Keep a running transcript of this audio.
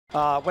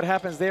What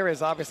happens there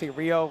is obviously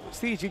Reo,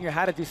 CD Jr.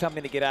 had to do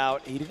something to get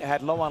out. He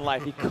had low on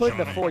life. He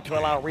couldn't afford to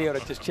allow Reo to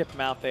just chip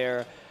him out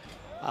there.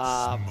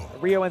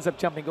 Reo ends up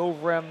jumping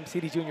over him.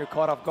 CD Jr.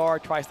 caught off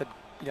guard, tries to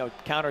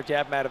counter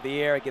jab him out of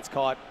the air. It gets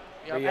caught.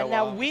 Yep. Reo, and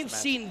now we've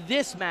seen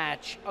this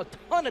match a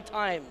ton of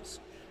times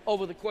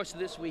over the course of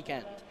this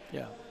weekend.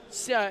 Yeah.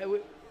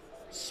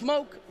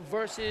 Smoke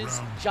versus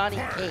Johnny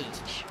Cage.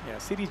 Yeah,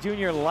 CD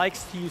Jr.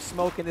 likes to use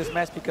Smoke in this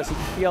match because he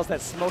feels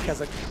that Smoke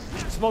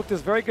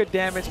does very good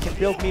damage, can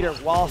build meter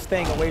while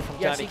staying away from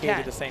Johnny Cage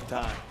at the same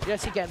time.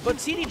 Yes, he can.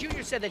 But CD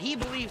Jr. said that he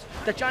believes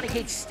that Johnny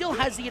Cage still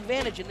has the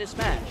advantage in this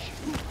match.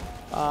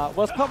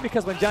 Well, it's probably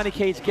because when Johnny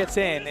Cage gets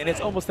in, and it's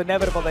almost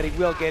inevitable that he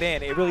will get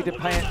in, it really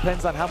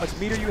depends on how much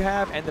meter you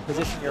have and the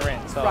position you're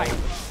in. So. Right.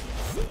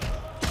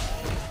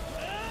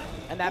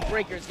 And that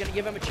breaker is going to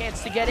give him a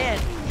chance to get in.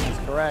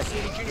 That's correct.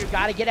 CD Jr.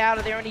 got to get out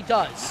of there, and he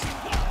does.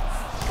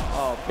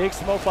 Oh, big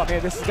smoke bomb here.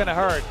 This is going to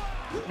hurt.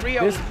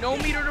 Reo, no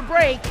meter to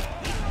break.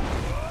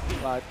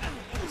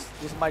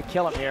 This might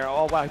kill him here.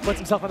 Oh, wow. He puts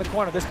himself in the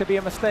corner. This could be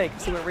a mistake.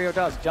 See what Reo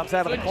does. Jumps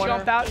out of the corner.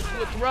 Jump out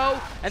into a throw,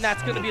 and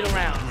that's going to be the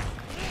round.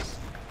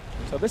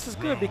 So this is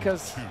good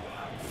because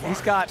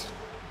he's got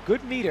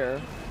good meter.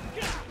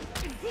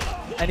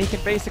 And he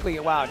can basically,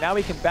 wow, now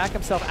he can back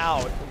himself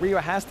out. Reo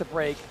has to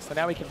break, so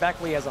now he can back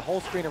away. He has a whole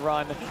screen to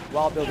run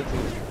while building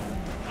meter.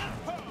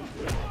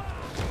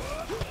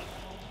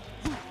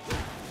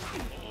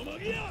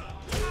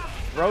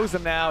 Throws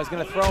him now. He's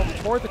going to throw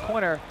him toward the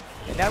corner.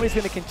 And now he's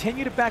going to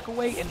continue to back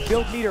away and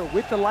build meter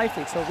with the life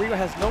lead. So Reo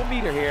has no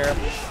meter here.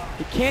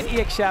 He can't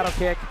EX shadow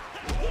kick.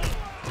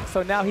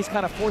 So now he's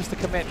kind of forced to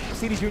commit.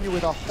 CD Jr.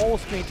 with a whole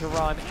screen to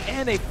run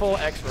and a full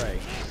X-ray.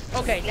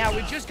 Okay, now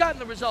we've just gotten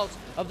the results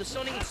of the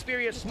Sony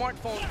Xperia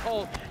smartphone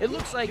poll. It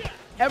looks like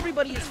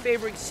everybody is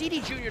favoring CD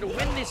Jr. to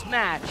win this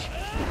match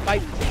by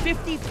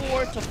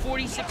 54 to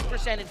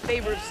 46% in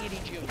favor of CD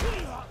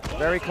Jr.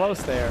 Very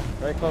close there.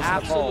 Very close to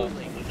the poll.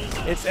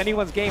 Absolutely. It's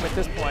anyone's game at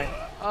this point.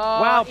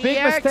 Wow, big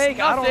EX, mistake.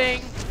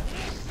 Nothing.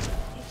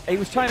 He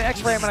was trying to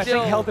X-ray him, and I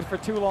think held it for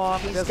too long.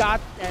 He's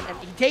got, and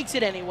he takes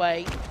it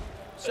anyway.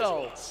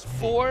 So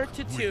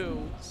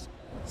 4-2,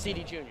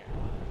 CD Jr.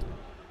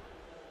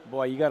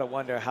 Boy, you got to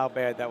wonder how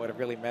bad that would have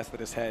really messed with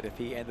his head if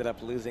he ended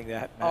up losing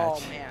that match.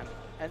 Oh, man.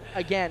 And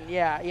again,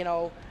 yeah,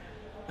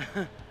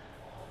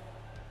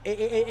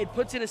 it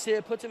puts him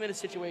in a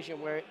situation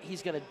where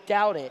he's going to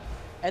doubt it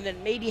and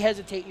then maybe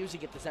hesitate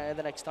using it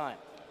the next time.